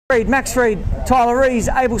Reed, Max Reed, Tyler Rees,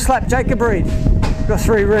 Abel Slap, Jacob Reed. Got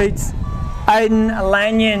 3 Reeds. Aiden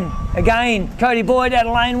Lanyon, again, Cody Boyd out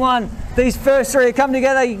of lane 1. These first 3 come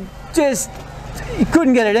together, you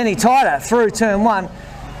couldn't get it any tighter through turn 1.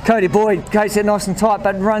 Cody Boyd goes it nice and tight,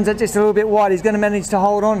 but runs it just a little bit wide. He's going to manage to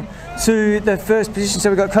hold on to the first position. So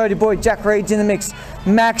we've got Cody Boyd, Jack Reed's in the mix.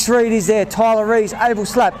 Max Reed is there, Tyler Rees, Abel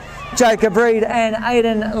Slap, Jacob Reed and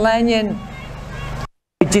Aiden Lanyon.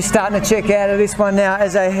 Just starting to check out of this one now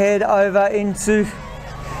as they head over into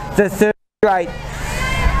the third straight.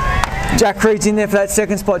 Jack Reed's in there for that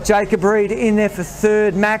second spot. Jacob Reed in there for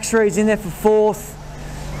third. Max Reed's in there for fourth.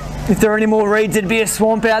 If there are any more Reeds, it'd be a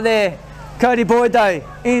swamp out there. Cody Boyd though,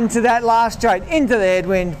 into that last straight, into the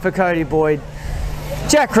headwind for Cody Boyd.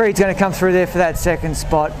 Jack Reed's going to come through there for that second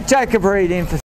spot. Jacob Reed in for